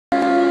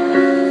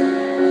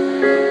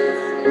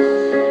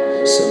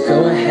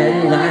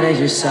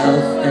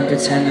yourself and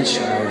pretend that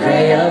you're a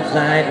ray of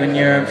light when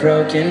you're a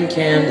broken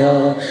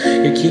candle.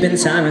 You're keeping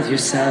time with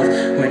yourself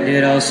when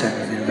it all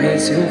started moving way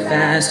too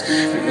fast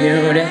for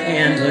you to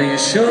handle. You're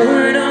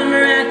short on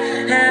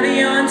breath,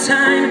 heavy on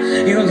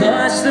time. You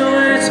lost the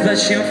words but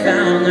you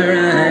found the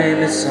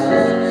rhyme. It's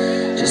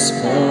all just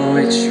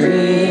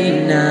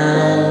poetry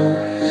now,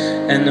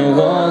 and the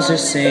walls are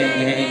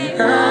singing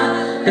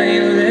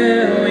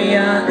hallelujah,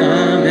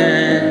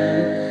 amen.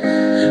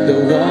 The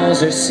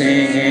walls are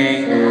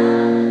singing.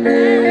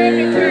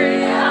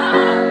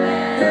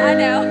 I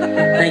know.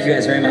 Thank you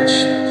guys very much.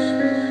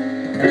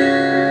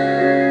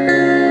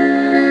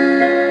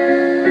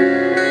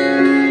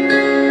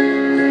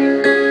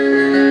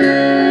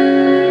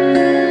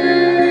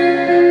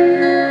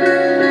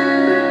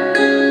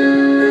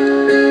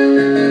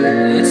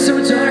 It's so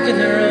dark in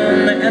the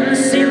room and the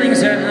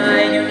ceilings are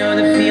high. You know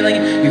the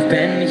feeling, you've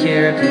been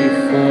here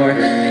before.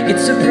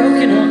 It's a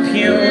broken old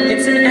pew,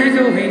 it's an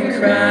echoing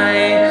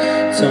cry.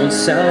 Don't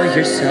sell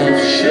yourself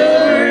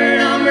short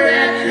on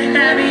breath,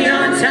 heavy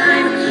on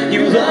time.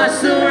 You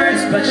lost the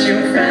words but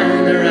you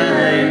found the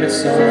rhyme.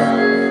 It's all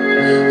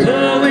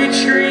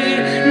poetry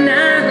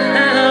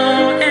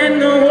now,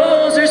 and the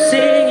walls are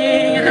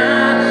singing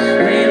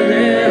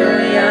hallelujah,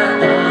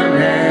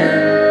 amen.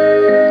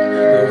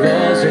 The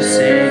walls are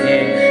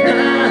singing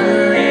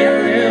hallelujah,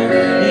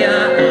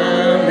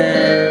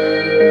 amen.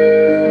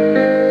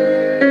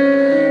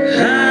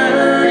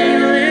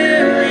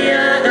 Hallelujah,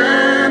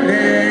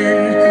 amen.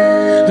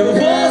 The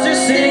walls are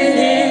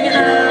singing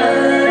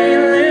hallelujah,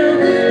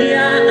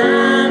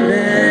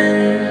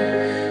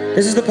 amen.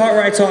 This is the part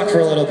where I talk for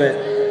a little bit.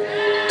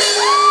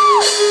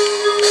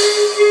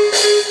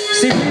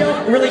 See, we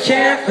don't really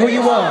care who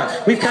you are.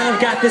 We've kind of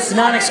got this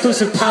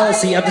non-exclusive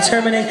policy of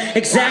determining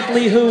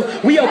exactly who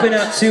we open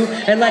up to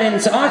and let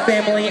into our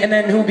family, and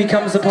then who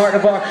becomes a part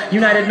of our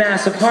united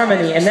mass of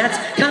harmony. And that's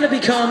kind of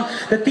become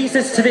the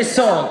thesis to this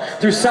song.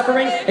 Through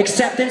suffering,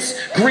 acceptance,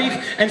 grief,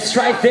 and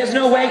strife, there's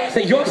no way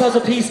that your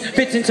puzzle piece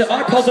fits into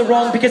our puzzle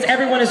wrong, because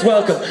everyone is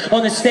welcome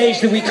on the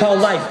stage that we call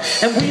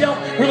life. And we don't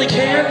really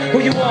care who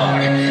you are.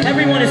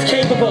 Everyone is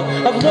capable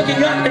of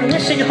looking up and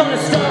wishing on a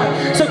star.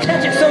 So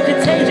catch it, so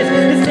contagious,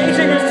 this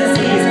dangerous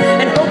disease,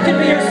 and hope can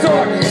be your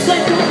sword. It's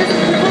like the witness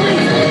we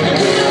believe, and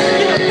we don't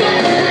give a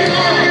fuck who you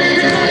are.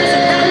 Regardless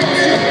of how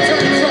lost you're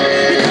returning from,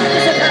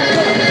 regardless of how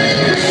good,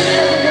 bringing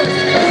out the worst,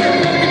 we are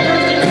broken,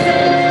 thirsty, and sick.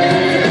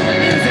 And it's the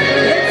music,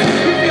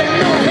 you feel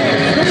no pain,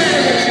 no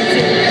matter what you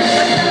did.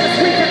 Like now it's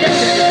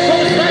reproduction, all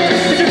it's like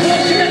is your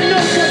clothes, you got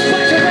no choice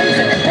but to raise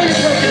it. All your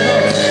broken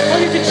hearts, all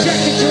your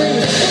dejected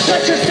dreams,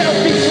 let yourself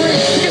be free,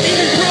 because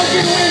even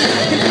broken wings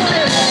can fly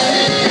high.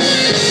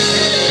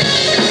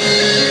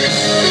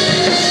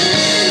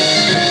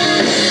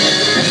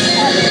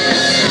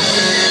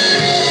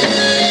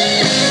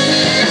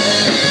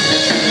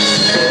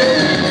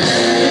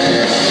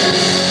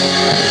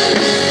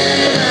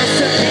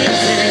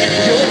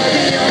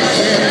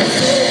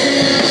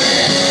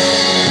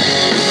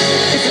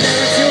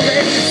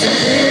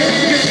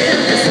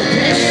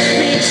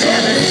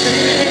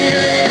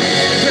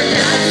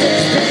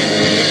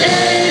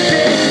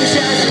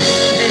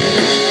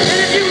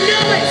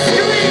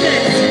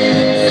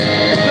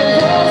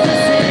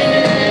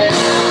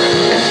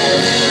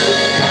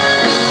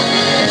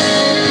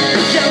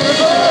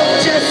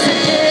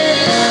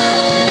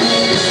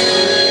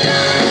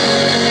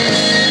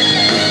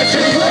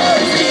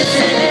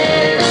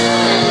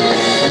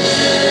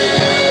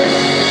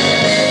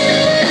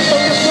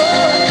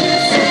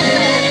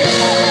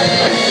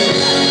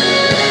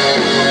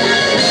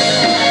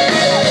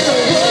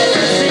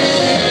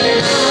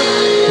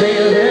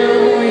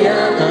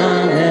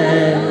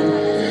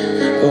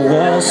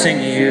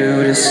 Sing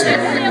you to sleep.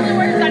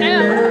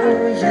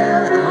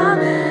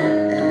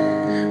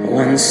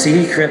 One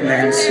secret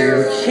meant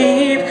to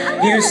keep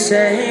you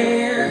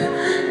safe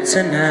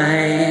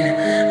tonight.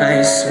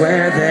 I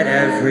swear that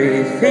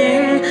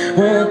everything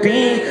will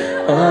be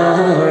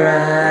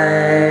alright.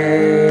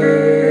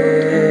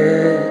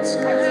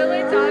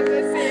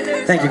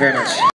 Thank you very much.